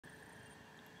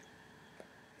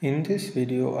In this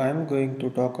video, I am going to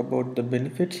talk about the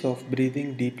benefits of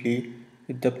breathing deeply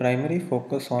with the primary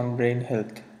focus on brain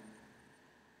health.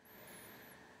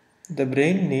 The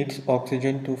brain needs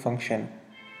oxygen to function,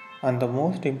 and the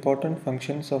most important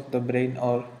functions of the brain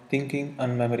are thinking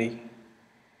and memory.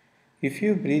 If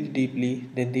you breathe deeply,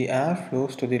 then the air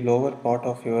flows to the lower part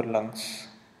of your lungs.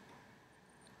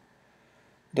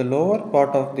 The lower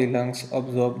part of the lungs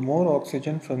absorb more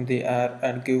oxygen from the air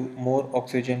and give more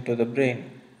oxygen to the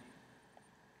brain.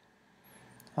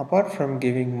 Apart from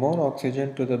giving more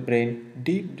oxygen to the brain,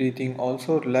 deep breathing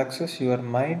also relaxes your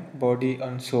mind, body,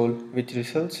 and soul, which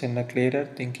results in a clearer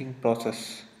thinking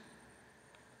process.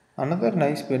 Another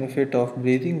nice benefit of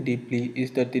breathing deeply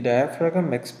is that the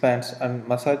diaphragm expands and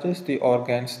massages the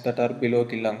organs that are below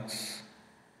the lungs.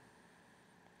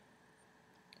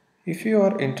 If you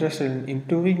are interested in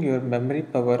improving your memory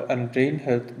power and brain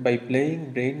health by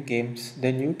playing brain games,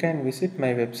 then you can visit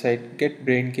my website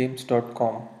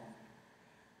getbraingames.com.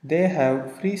 They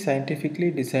have free scientifically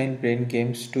designed brain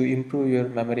games to improve your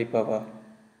memory power.